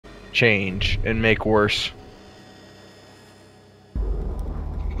change and make worse.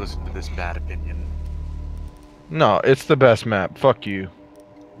 Listen to this bad opinion. No, it's the best map. Fuck you.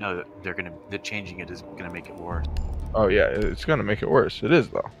 No, they're changing it is gonna make it worse. Oh yeah, it's gonna make it worse. It is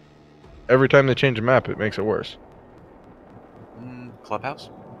though. Every time they change a map, it makes it worse. Clubhouse?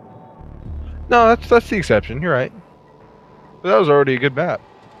 No, that's the exception. You're right. But that was already a good map.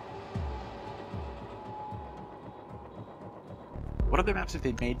 What other maps have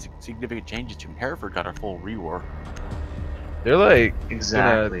they made significant changes to? Hereford got a full rework. They're like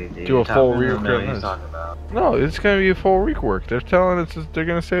exactly gonna do a full rework on this. About. No, it's gonna be a full rework. They're telling us they're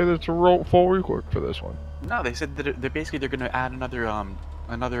gonna say that it's a full rework for this one. No, they said that they're gonna add another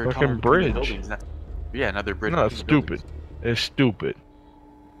fucking tunnel bridge. Buildings. Yeah, another bridge. No, it's stupid. It's stupid.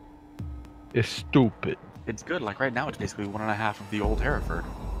 It's stupid. It's good. Like right now, it's basically 1.5 of the old Hereford,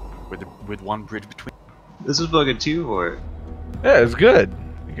 with one bridge between. This is bugging 2 for it. Yeah, it's good.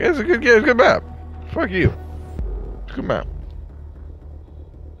 It's a good game. It's a good map. Fuck you. It's a good map.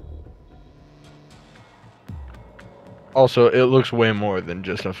 Also, it looks way more than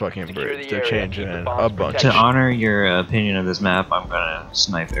just a fucking bridge. They're changing it a bunch. To honor your opinion of this map, I'm gonna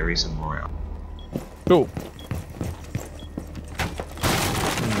snipe every single round. Cool.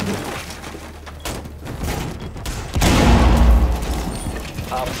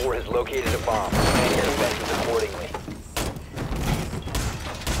 Op 4 has located a bomb. Plan your defenses accordingly.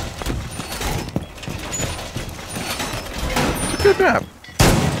 It's a good map.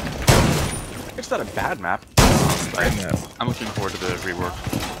 It's not a bad map. I'm looking forward to the rework.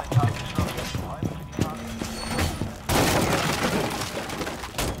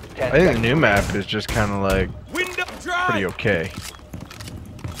 I think the new map is just kind of like pretty okay.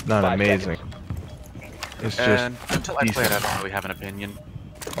 Not amazing. It's just until I play it, I don't really have an opinion.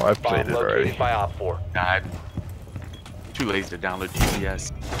 Oh, I've played it already. By Op 4. Nah, I'm too lazy to download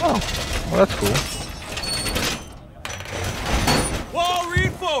GPS. Oh, well that's cool. Wall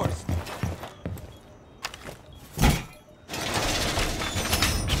reinforced.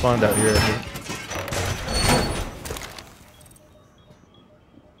 Spawned out here, I think.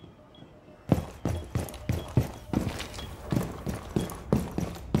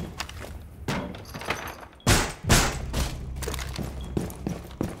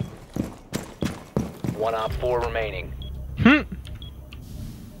 One Op 4 remaining.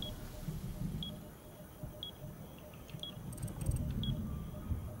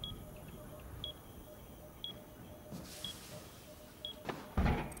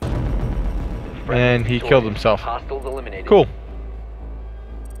 And he killed himself. Hostiles eliminated. Cool.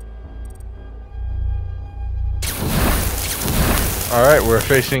 Alright, we're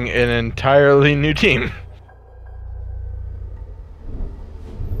facing an entirely new team.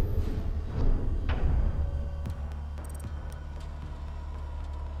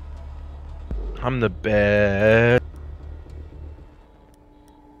 I'm the best.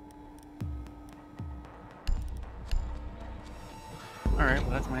 Alright, well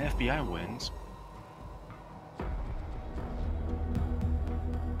that's my FBI wins.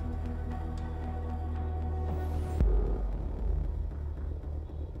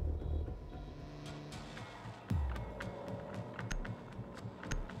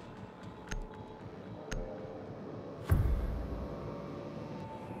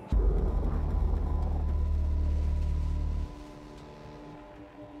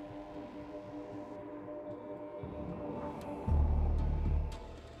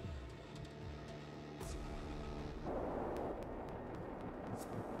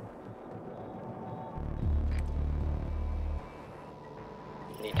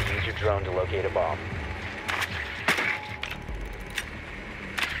 Need to use your drone to locate a bomb.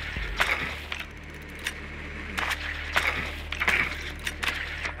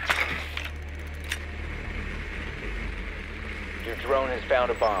 Your drone has found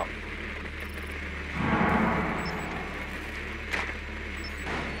a bomb.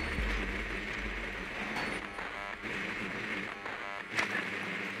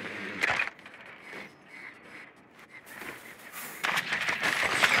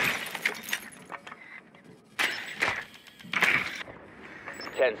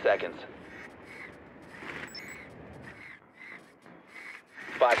 Seconds.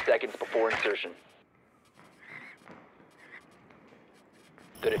 5 seconds before insertion.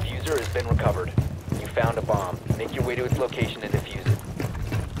 The diffuser has been recovered. You found a bomb. Make your way to its location and defuse it.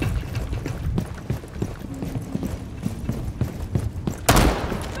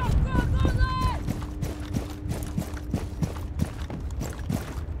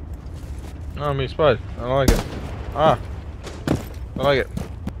 Oh, me spud. I don't like it. Ah. I like it.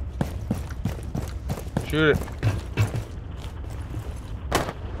 Shoot it.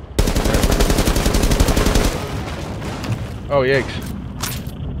 Oh, yikes.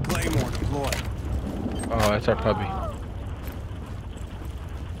 Claymore deployed. Oh, that's our puppy.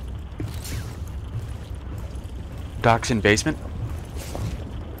 Docks in basement.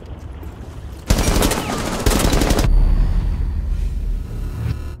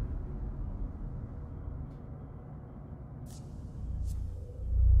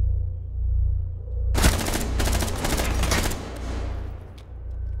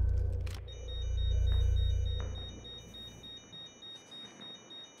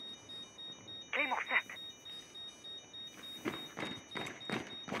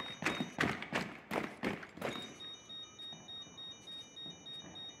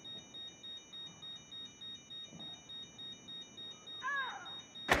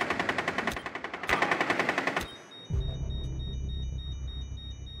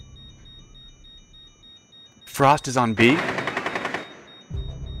 Frost is on B.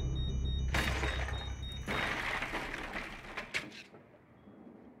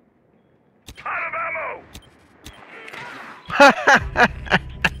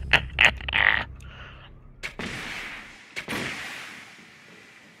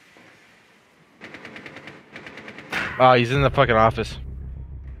 Oh, he's in the fucking office.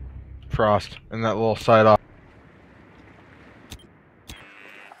 Frost, in that little side office.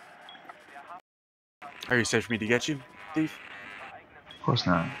 Are you safe for me to get you, thief? Of course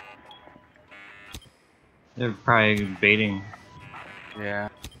not. They're probably baiting. Yeah.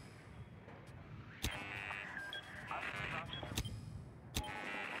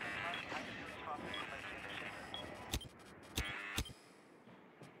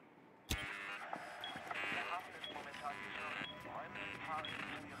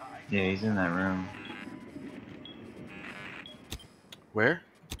 Yeah, he's in that room. Where?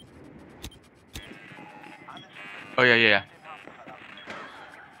 Oh yeah.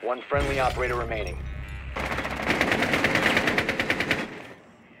 One friendly operator remaining.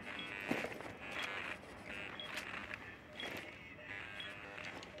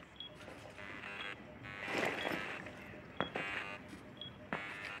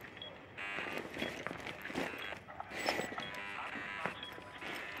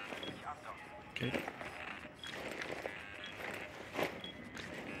 Okay.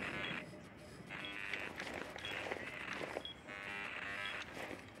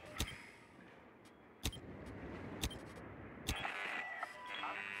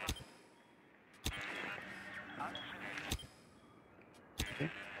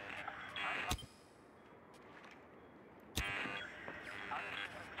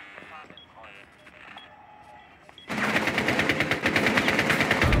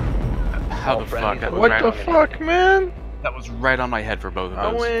 How the fuck? That was What right the on, fuck, man? that was right on my head for both of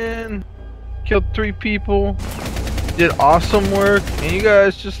I those. win. Killed 3 people. Did awesome work, and you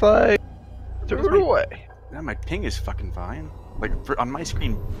guys just like threw it away. Yeah, my ping is fucking fine. Like on my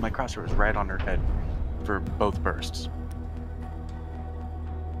screen, my crosshair was right on her head for both bursts.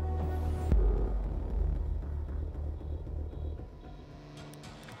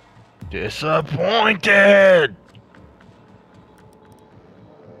 Disappointed.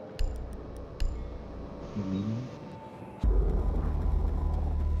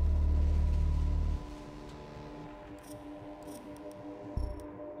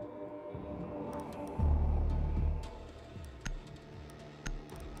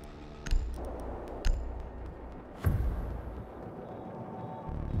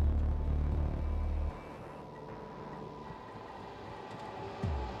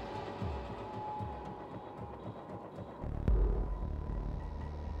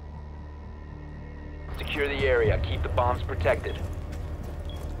 Secure the area. Keep the bombs protected.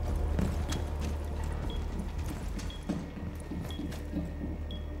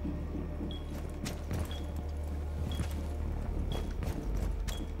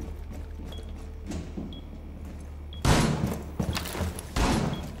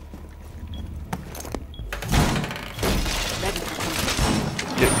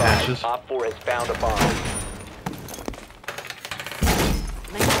 Get ashes. Op 4 has found a bomb.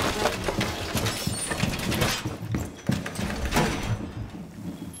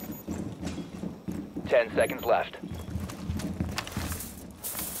 10 seconds left.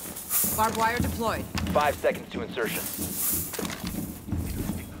 Barbed wire deployed. 5 seconds to insertion.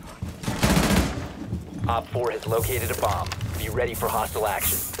 Op 4 has located a bomb. Be ready for hostile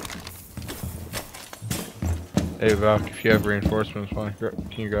action. Hey Valk, if you have reinforcements, can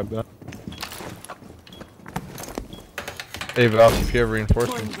you grab that? Hey Valk, if you have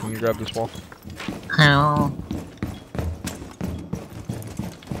reinforcements, can you grab this wall? How?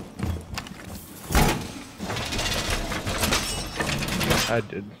 I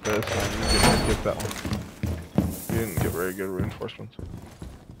did, but it's fine. You can get that one. You didn't get very good reinforcements.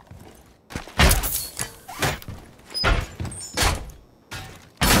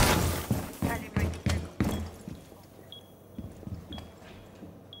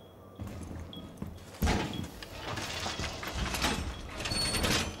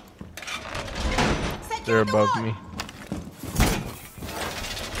 They're above me.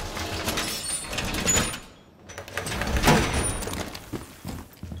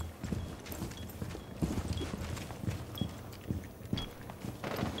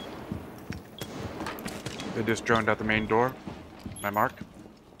 They just droned out the main door. My mark.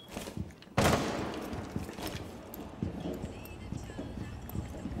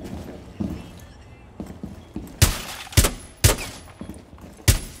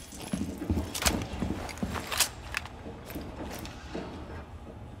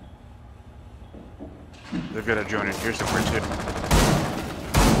 They've got a drone in here somewhere too.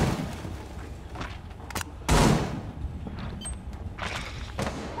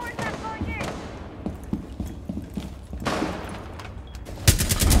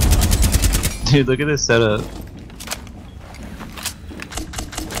 Dude, look at this setup.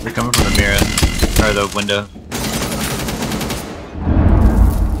 They're coming from the mirror, or the window.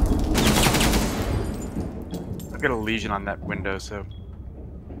 I've got a legion on that window, so.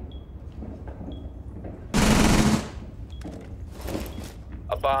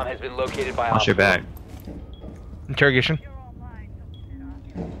 A bomb has been located by Watch your back. Interrogation.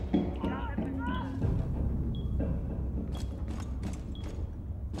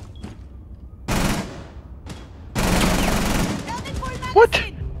 What?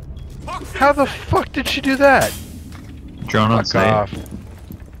 How the fuck did she do that? Drone on Fuck site. off.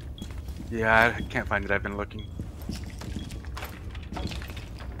 Yeah, I can't find it. I've been looking.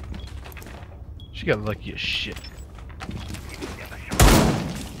 She got lucky as shit.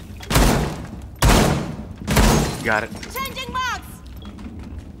 Got it. Changing marks.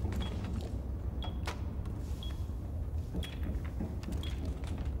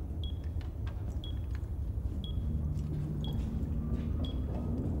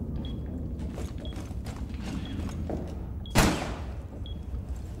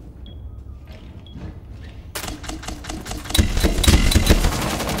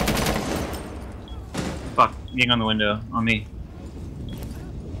 Fuck, getting on the window, on me.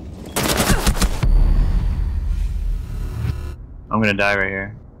 I'm gonna die right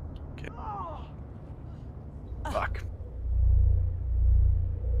here. Fuck.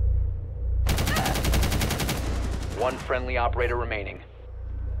 One friendly operator remaining.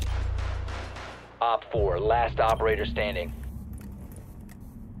 Op 4, last operator standing.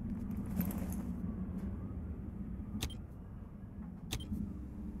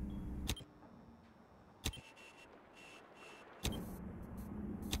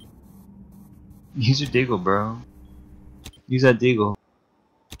 Use your deagle, bro. Use that deagle.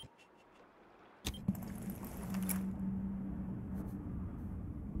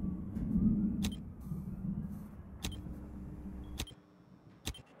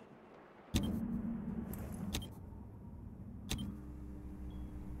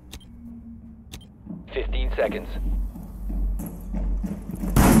 Seconds.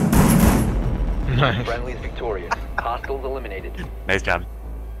 Nice. Friendly's victorious. Hostiles eliminated. Nice job.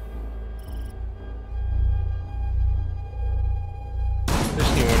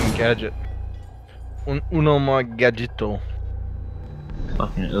 Just need one gadget. Uno más gadgeto.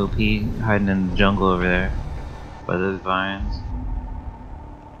 Fucking OP hiding in the jungle over there by those vines.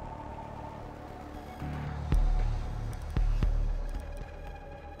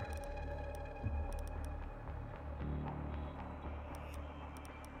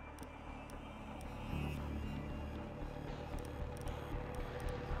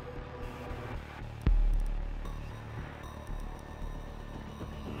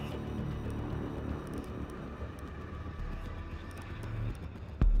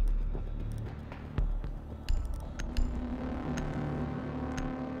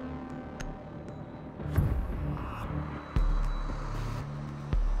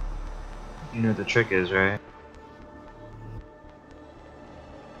 You know what the trick is, right?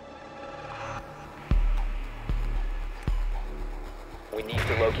 We need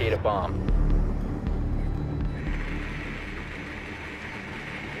to locate a bomb.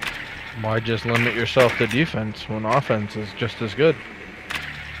 Why just limit yourself to defense when offense is just as good?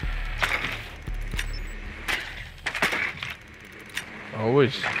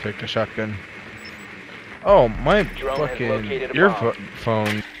 Always take the shotgun. Oh, my Drone has fucking located a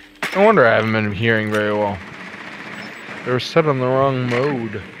earphone. No wonder I haven't been hearing very well. They were set on the wrong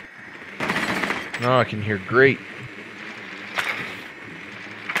mode. Now I can hear great.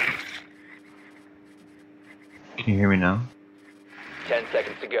 Can you hear me now? 10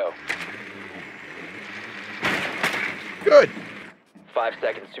 seconds to go. Good. 5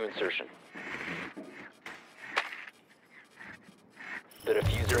 seconds to insertion. The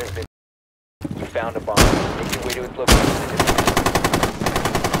diffuser has been... You found a bomb. Make your way to its location and defuse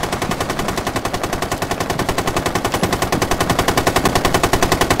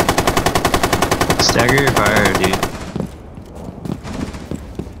it. Stagger your fire, dude.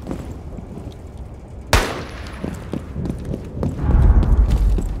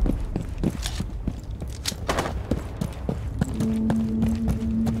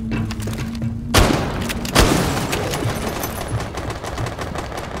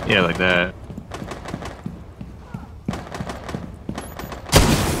 Yeah, like that.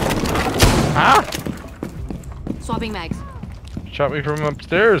 Ah! Swapping mags. Shot me from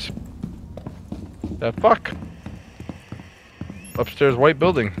upstairs. That fuck. Upstairs white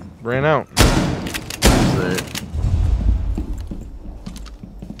building. Ran out. That's it.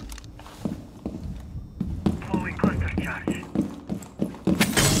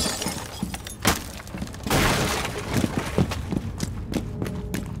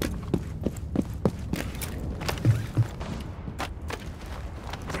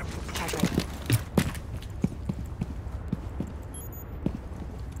 Charge ready.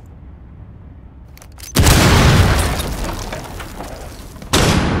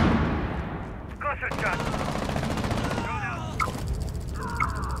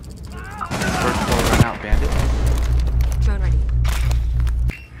 First floor run out, bandit. Drone ready.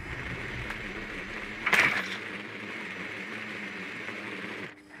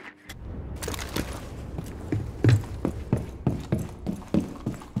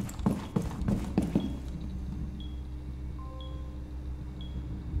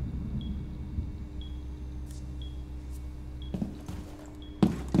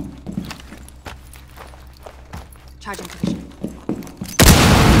 Charging position.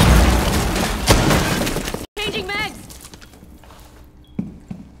 Changing mags!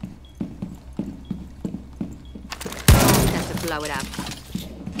 That's to blow it up.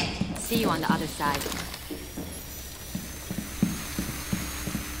 See you on the other side.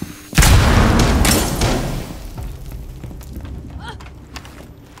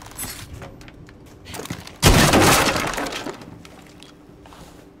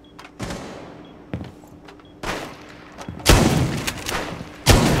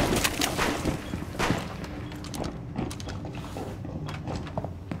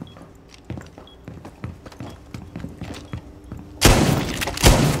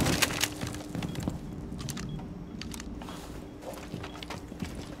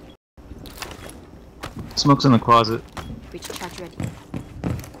 Smoke's in the closet. Breach charge ready.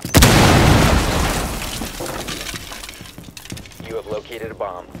 You have located a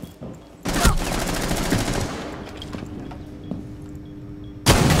bomb.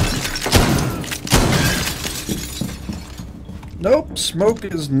 Nope, smoke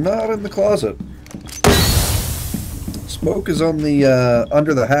is not in the closet. Smoke is on the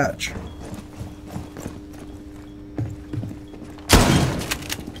under the hatch.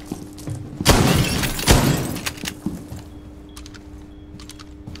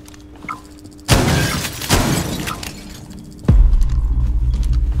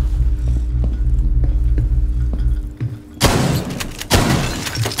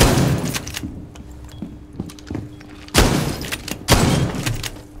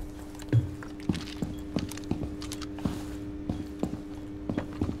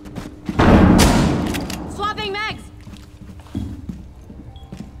 Swapping mags!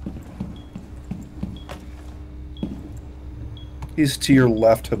 He's to your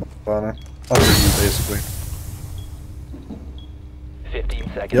left, Habana. Under you, basically.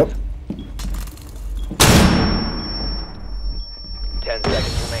 15 seconds. Yep. 10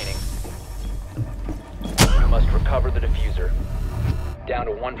 seconds remaining. You must recover the diffuser. Down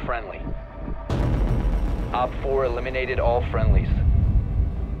to one friendly. Op 4 eliminated all friendlies.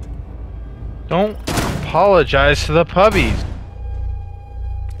 Don't apologize to the puppies.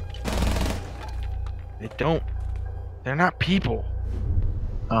 They don't. They're not people.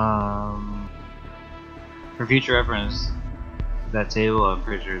 For future reference, that table I'm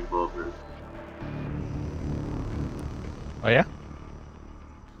pretty sure is bulletproof. Oh yeah?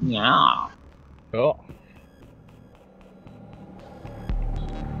 Yeah. Cool.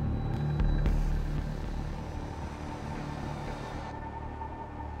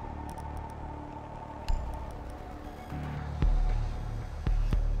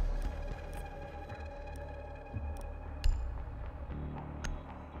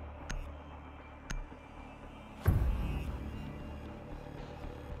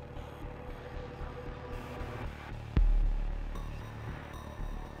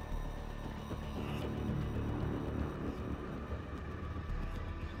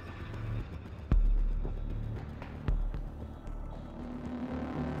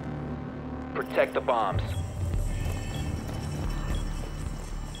 Protect the bombs.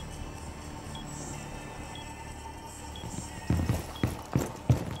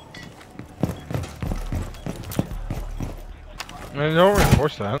 Man, don't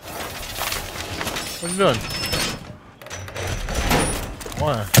reinforce that. What are you doing?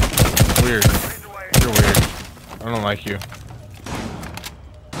 Why? Weird. You're weird. I don't like you.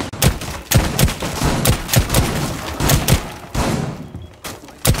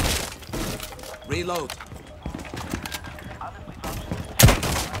 Reload.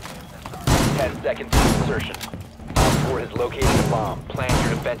 10 seconds to insertion. Op 4 has located a bomb. Plan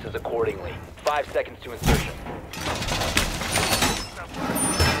your defenses accordingly. 5 seconds to insertion.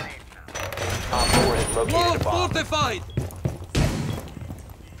 Op 4 has located a bomb. Fortified.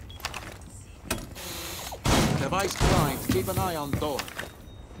 Device primed. Keep an eye on door.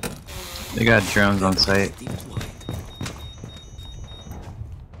 They got drones on site. Deployed.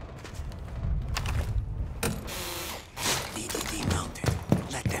 DDD mounted.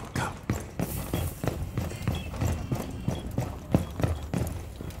 Let them come.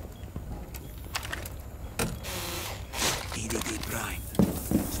 DDD primed.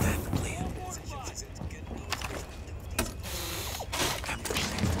 Stand clear. Ambush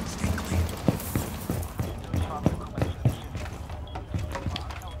sector. Stay clear.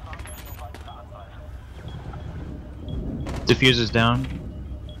 Diffuser's down.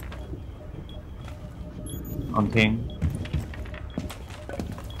 On ping.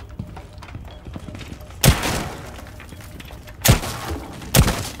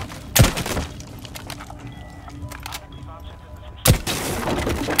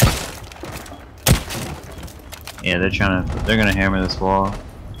 Yeah, they're gonna hammer this wall.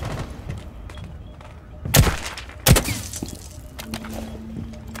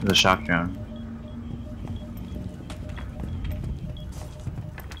 The shock drone.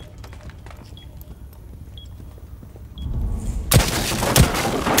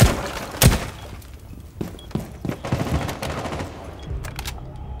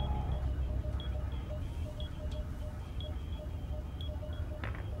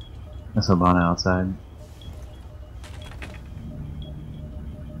 That's Obama outside.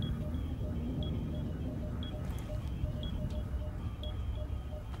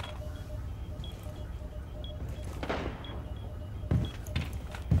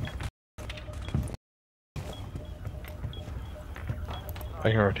 I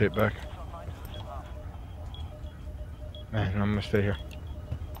can rotate back. Man, I'm gonna stay here.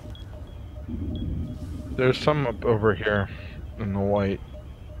 There's some up over here in the white.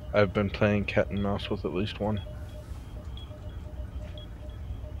 I've been playing cat and mouse with at least one.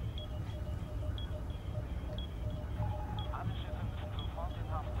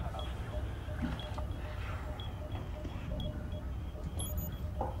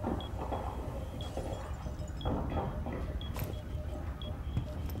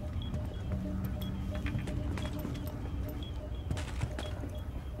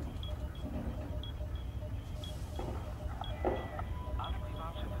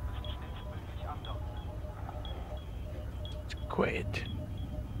 Quit.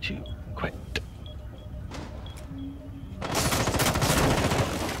 To quit.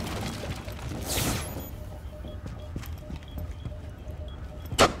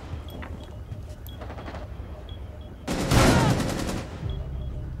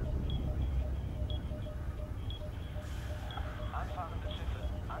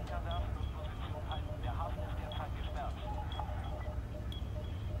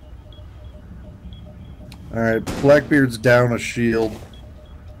 Alright, Blackbeard's down a shield.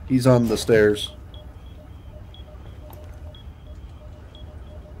 He's on the stairs.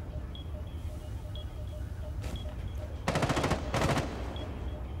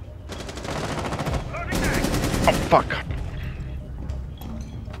 Oh, fuck.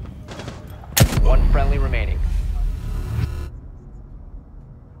 One friendly remaining.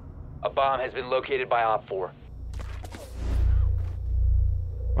 A bomb has been located by Op 4.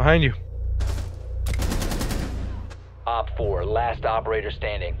 Behind you. Op 4, last operator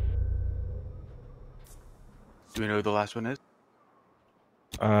standing. Do we know who the last one is?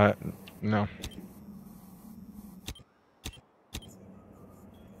 No.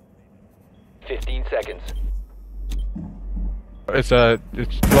 Fifteen seconds. It's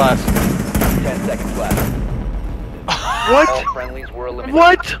last. 10 seconds left. What? All friendlies were eliminated.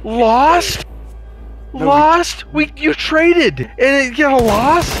 What? Lost? No, Lost? You traded and it got a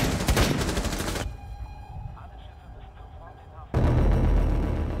loss?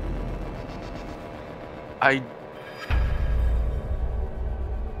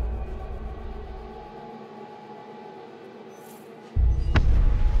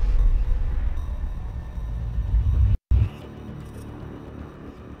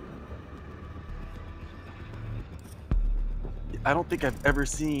 I don't think I've ever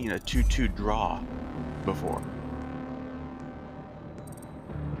seen a 2-2 draw before.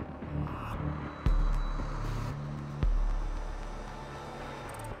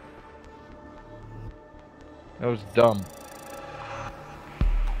 That was dumb.